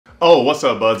Oh, what's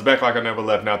up, buds? Back like I never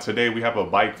left. Now, today we have a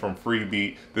bike from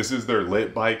Freebeat. This is their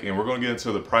lit bike, and we're going to get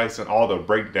into the price and all the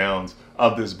breakdowns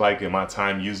of this bike and my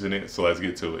time using it. So let's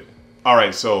get to it. All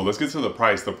right, so let's get to the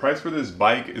price. The price for this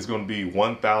bike is going to be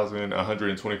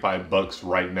 $1,125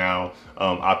 right now.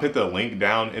 I put the link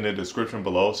down in the description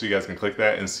below so you guys can click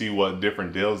that and see what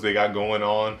different deals they got going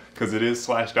on, because it is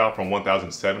slashed out from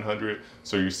 $1,700,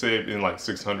 so you're saving like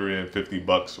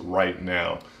 $650 right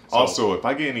now. Also, if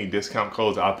I get any discount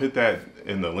codes, I'll put that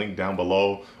in the link down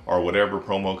below, or whatever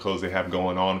promo codes they have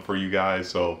going on for you guys.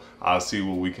 So I'll see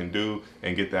what we can do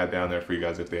and get that down there for you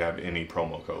guys if they have any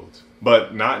promo codes.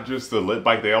 But not just the lit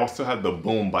bike, they also have the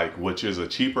boom bike, which is a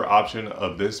cheaper option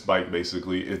of this bike.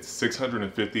 Basically, it's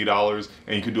 $650,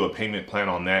 and you can do a payment plan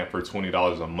on that for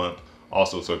 $20 a month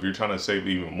also. So if you're trying to save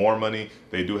even more money,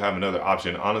 they do have another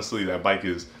option. Honestly, that bike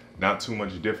is not too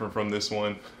much different from this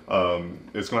one.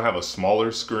 It's going to have a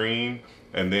smaller screen,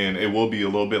 and then it will be a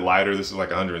little bit lighter. This is like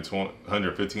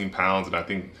 115 pounds, and I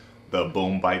think the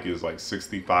boom bike is like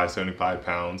 65, 75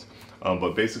 pounds.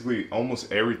 But basically,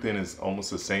 almost everything is almost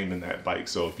the same in that bike.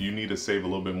 So if you need to save a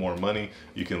little bit more money,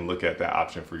 you can look at that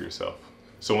option for yourself.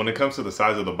 So when it comes to the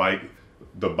size of the bike,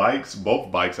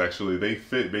 both bikes actually, they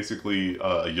fit basically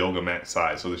a yoga mat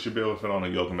size. So they should be able to fit on a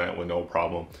yoga mat with no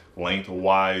problem.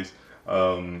 Length-wise,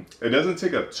 it doesn't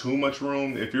take up too much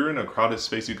room. If you're in a crowded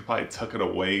space, you could probably tuck it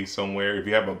away somewhere. If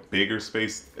you have a bigger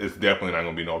space, it's definitely not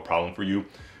going to be no problem for you.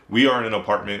 We are in an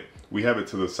apartment. We have it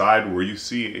to the side where you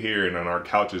see it here, and on our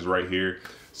couch is right here.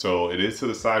 So it is to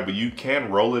the side, but you can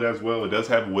roll it as well. It does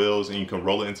have wheels, and you can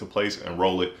roll it into place and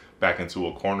roll it back into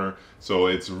a corner. So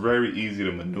it's very easy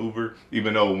to maneuver,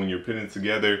 even though when you're putting it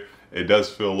together, it does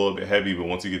feel a little bit heavy, but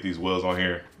once you get these wheels on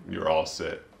here, you're all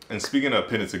set. And speaking of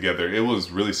putting it together, it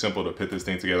was really simple to put this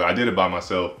thing together. I did it by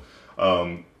myself.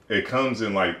 It comes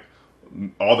in like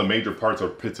all the major parts are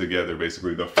put together.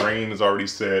 Basically, the frame is already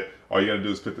set. All you gotta do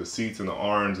is put the seats and the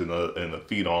arms and the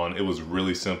feet on. It was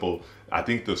really simple. I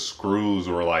think the screws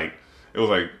were like, it was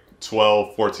like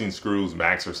 12, 14 screws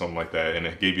max or something like that, and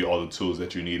it gave you all the tools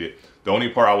that you needed. The only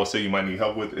part I will say you might need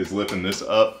help with is lifting this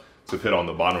up to put on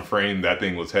the bottom frame. That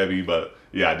thing was heavy, but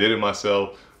yeah, I did it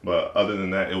myself. But other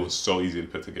than that, it was so easy to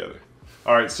put together.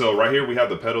 All right, so right here we have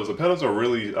the pedals. The pedals are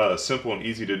really simple and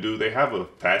easy to do. They have a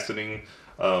fastening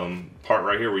part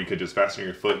right here where you can just fasten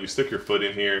your foot. You stick your foot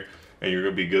in here and you're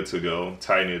gonna be good to go.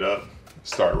 Tighten it up,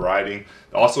 start riding.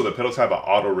 Also, the pedals have an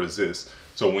auto resist.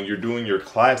 So when you're doing your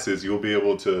classes, you'll be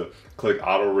able to click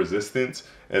auto resistance,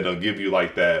 and it'll give you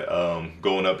like that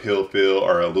going uphill feel,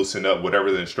 or loosen up,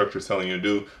 whatever the instructor's telling you to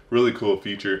do. Really cool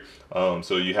feature.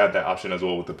 So you have that option as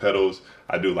well with the pedals.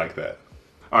 I do like that.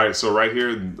 All right, so right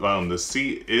here, the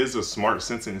seat is a smart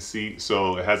sensing seat.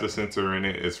 So it has a sensor in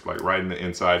it. It's like right in the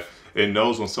inside. It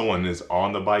knows when someone is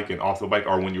on the bike and off the bike,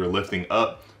 or when you're lifting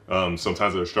up.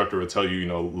 Sometimes the instructor will tell you, you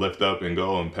know, lift up and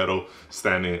go and pedal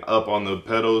standing up on the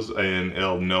pedals, and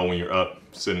it'll know when you're up,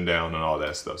 sitting down, and all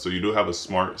that stuff. So you do have a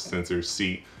smart sensor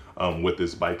seat with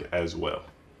this bike as well.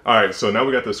 All right, so now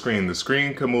we got the screen. The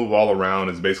screen can move all around.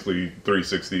 It's basically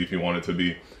 360 if you want it to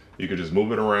be. You can just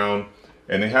move it around.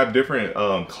 And they have different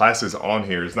classes on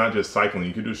here. It's not just cycling.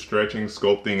 You can do stretching,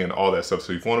 sculpting, and all that stuff.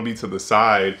 So if you want to be to the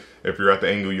side, if you're at the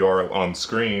angle you are on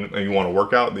screen and you want to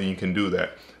work out, then you can do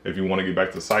that. If you want to get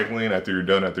back to cycling after you're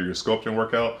done, after your sculpting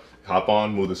workout, hop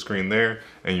on, move the screen there,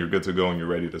 and you're good to go and you're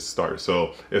ready to start.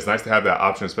 So it's nice to have that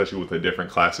option, especially with the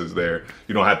different classes there.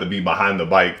 You don't have to be behind the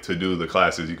bike to do the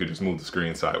classes. You could just move the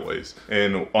screen sideways.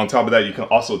 And on top of that, you can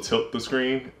also tilt the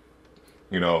screen.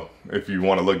 You know, if you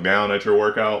want to look down at your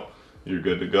workout, you're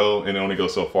good to go, and it only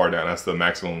goes so far down. That's the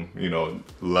maximum, you know,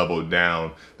 level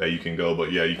down that you can go.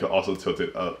 But yeah, you can also tilt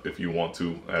it up if you want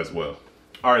to as well.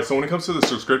 All right, so when it comes to the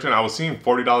subscription, I was seeing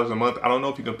 $40 a month. I don't know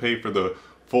if you can pay for the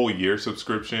full year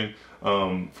subscription.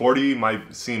 40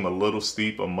 might seem a little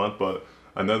steep a month, but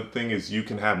another thing is you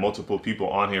can have multiple people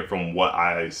on here from what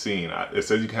I've seen. It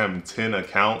says you can have 10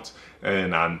 accounts,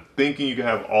 and I'm thinking you can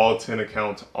have all 10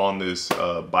 accounts on this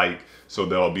bike, so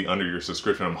they'll be under your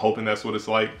subscription. I'm hoping that's what it's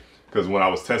like, because when I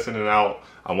was testing it out,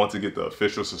 I want to get the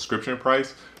official subscription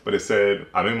price, but it said,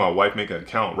 I made my wife make an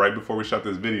account right before we shot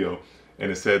this video, and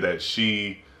it said that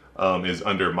she is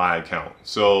under my account.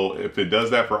 So if it does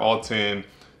that for all 10,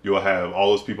 you'll have all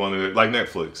those people under there, like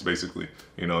Netflix, basically.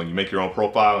 You know, you make your own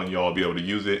profile and you'll all be able to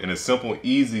use it. And it's simple,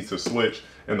 easy to switch.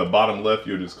 In the bottom left,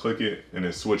 you'll just click it and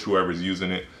then switch whoever's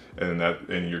using it,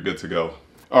 and you're good to go.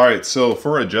 All right, so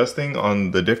for adjusting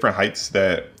on the different heights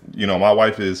that, you know, my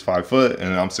wife is 5 foot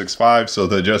and I'm 6'5", so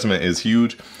the adjustment is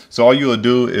huge. So all you'll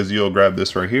do is you'll grab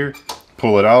this right here,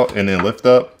 pull it out, and then lift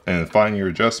up and find your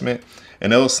adjustment,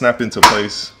 and it'll snap into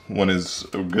place when it's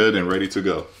good and ready to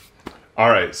go. All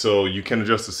right, so you can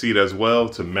adjust the seat as well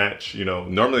to match, you know,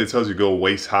 normally it tells you go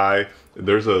waist high.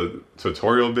 There's a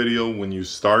tutorial video when you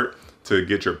start to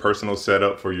get your personal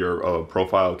setup for your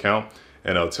profile account,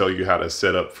 and it'll tell you how to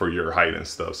set up for your height and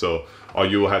stuff. So all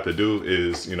you will have to do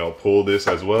is, you know, pull this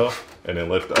as well and then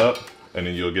lift up, and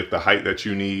then you'll get the height that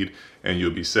you need and you'll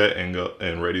be set and go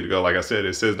and ready to go. Like I said,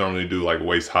 it says normally do like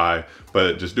waist high,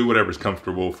 but just do whatever's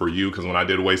comfortable for you, because when I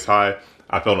did waist high,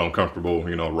 I felt uncomfortable,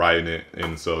 you know, riding it.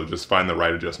 And so just find the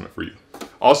right adjustment for you.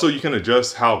 Also, you can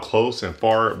adjust how close and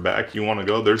far back you want to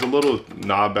go. There's a little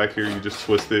knob back here. You just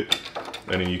twist it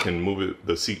and then you can move it,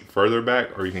 the seat further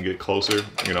back, or you can get closer.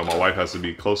 You know, my wife has to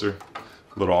be closer,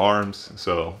 little arms.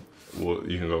 So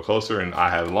you can go closer, and I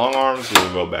have long arms,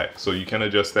 we'll go back. So you can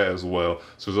adjust that as well.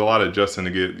 So there's a lot of adjusting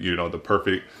to get, you know, the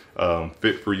perfect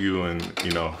fit for you and,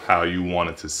 you know, how you want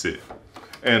it to sit.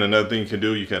 And another thing you can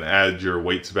do, you can add your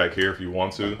weights back here if you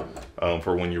want to.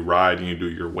 For when you ride and you do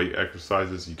your weight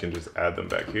exercises, you can just add them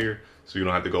back here. So you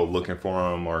don't have to go looking for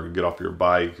them or get off your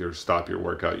bike or stop your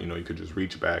workout. You know, you could just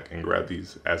reach back and grab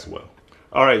these as well.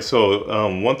 All right, so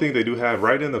one thing they do have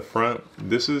right in the front,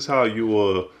 this is how you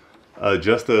will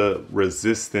adjust the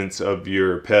resistance of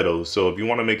your pedals. So if you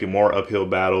want to make it more uphill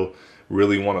battle,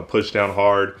 really want to push down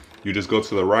hard, you just go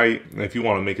to the right. And if you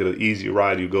want to make it an easy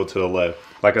ride, you go to the left.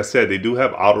 Like I said, they do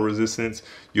have auto resistance.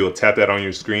 You'll tap that on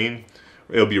your screen.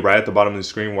 It'll be right at the bottom of the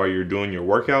screen while you're doing your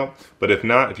workout. But if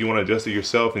not, if you want to adjust it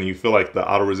yourself and you feel like the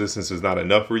auto resistance is not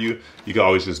enough for you, you can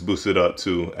always just boost it up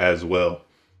too as well.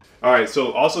 All right,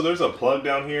 so also there's a plug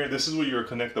down here. This is where you'll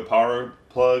connect the power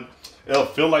plug. It'll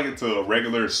feel like it's a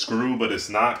regular screw, but it's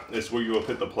not. It's where you'll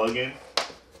put the plug in.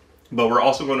 But we're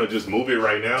also going to just move it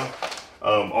right now.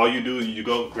 All you do is you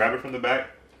go grab it from the back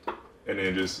and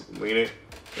then just lean it,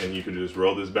 and you can just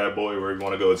roll this bad boy wherever you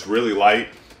want to go. It's really light.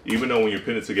 Even though when you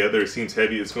pin it together, it seems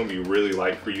heavy, it's going to be really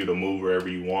light for you to move wherever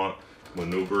you want,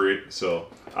 maneuver it. So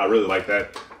I really like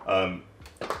that.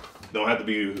 Don't have to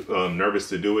be nervous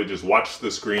to do it. Just watch the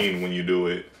screen when you do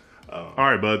it. All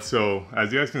right, bud. So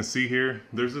as you guys can see here,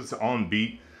 there's this on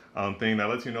beat thing that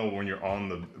lets you know when you're on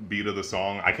the beat of the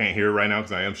song. I can't hear it right now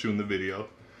because I am shooting the video.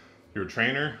 Your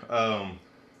trainer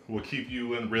will keep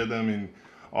you in rhythm and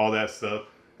all that stuff.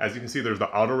 As you can see, there's the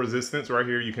auto resistance right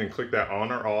here. You can click that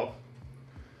on or off.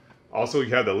 Also,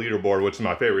 you have the leaderboard, which is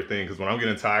my favorite thing, because when I'm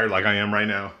getting tired, like I am right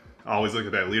now, I always look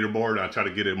at that leaderboard and I try to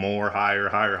get it more, higher,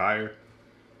 higher, higher.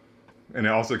 And it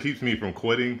also keeps me from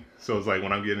quitting. So it's like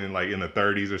when I'm getting like in the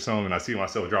 30s or something and I see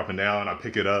myself dropping down, I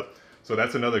pick it up. So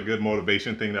that's another good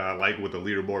motivation thing that I like with the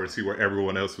leaderboard, to see where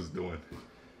everyone else was doing.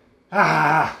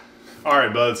 All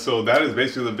right, bud, so that is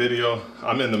basically the video.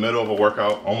 I'm in the middle of a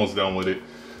workout, almost done with it.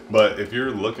 But if you're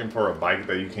looking for a bike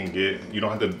that you can get, you don't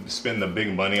have to spend the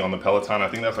big money on the Peloton. I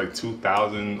think that's like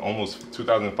 $2,000, almost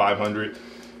 $2,500.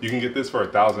 You can get this for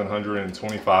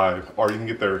 $1,125, or you can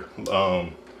get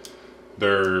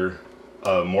their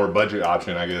more budget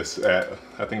option, I guess, at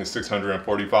I think it's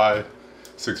 $645,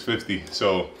 $650.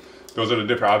 So those are the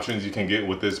different options you can get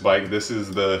with this bike. This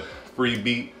is the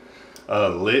Freebeat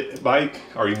Lit Bike,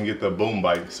 or you can get the Boom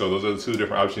Bike. So those are the two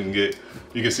different options you can get.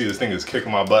 You can see this thing is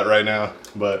kicking my butt right now,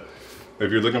 but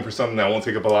if you're looking for something that won't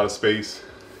take up a lot of space,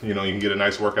 you know, you can get a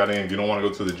nice workout in. If you don't want to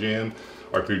go to the gym,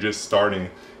 or if you're just starting and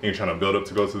you're trying to build up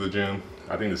to go to the gym,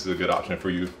 I think this is a good option for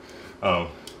you. I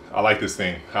like this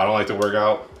thing. I don't like to work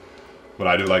out, but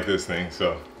I do like this thing.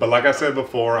 So, but like I said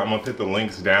before, I'm gonna put the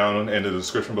links down in the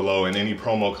description below, and any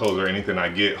promo codes or anything I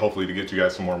get, hopefully to get you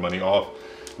guys some more money off,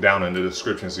 down in the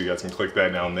description, so you guys can click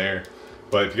that down there.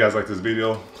 But if you guys like this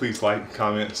video, please like,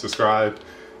 comment, subscribe,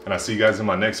 and I'll see you guys in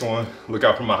my next one. Look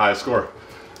out for my high score.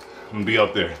 I'm gonna be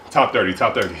up there, top 30,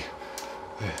 top 30.